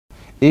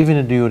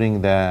even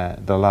during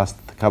the last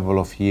couple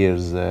of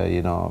years,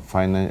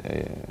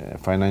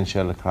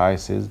 financial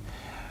crisis,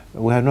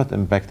 we have not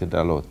impacted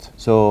a lot.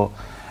 So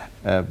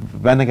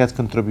BANAGAS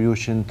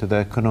contribution to the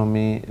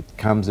economy, it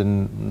comes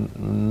in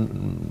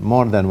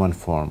more than one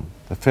form.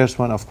 The first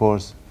one, of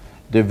course,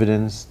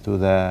 dividends to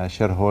the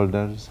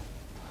shareholders.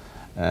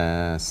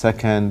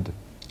 Second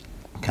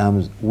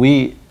comes,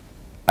 we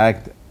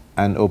act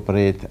and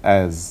operate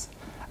as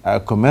a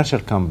commercial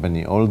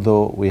company,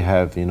 although we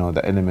have,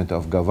 the element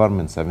of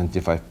government,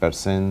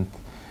 75%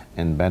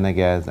 in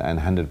BANAGAS and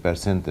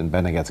 100% in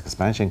BANAGAS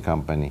expansion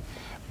company.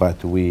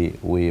 But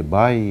we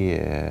buy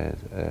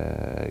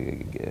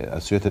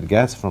associated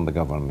gas from the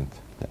government,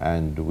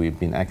 and we've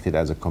been acted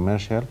as a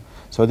commercial.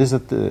 So this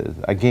is,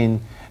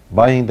 again,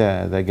 buying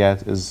the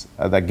gas is,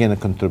 again, a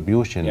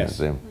contribution. Yes.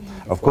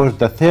 Of course,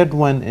 the third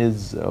one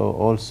is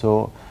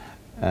also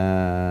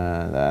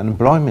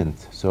employment.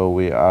 So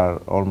we are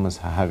almost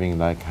having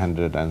like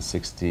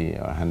 160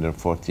 or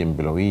 140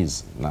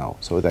 employees now.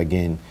 So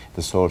again,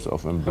 the source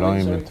of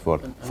employment for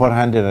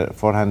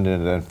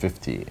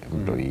 450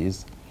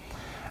 employees.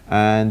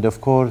 And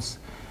of course,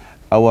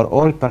 our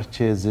oil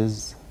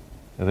purchases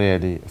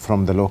really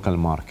from the local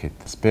market.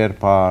 Spare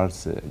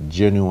parts,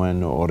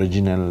 genuine,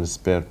 original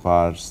spare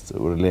parts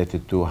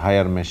related to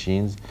higher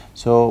machines.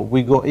 So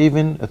we go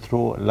even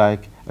through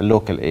like a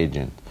local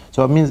agent.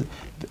 So it means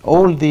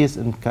all these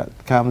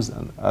comes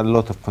a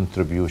lot of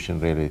contribution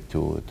really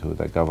to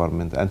the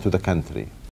government and to the country.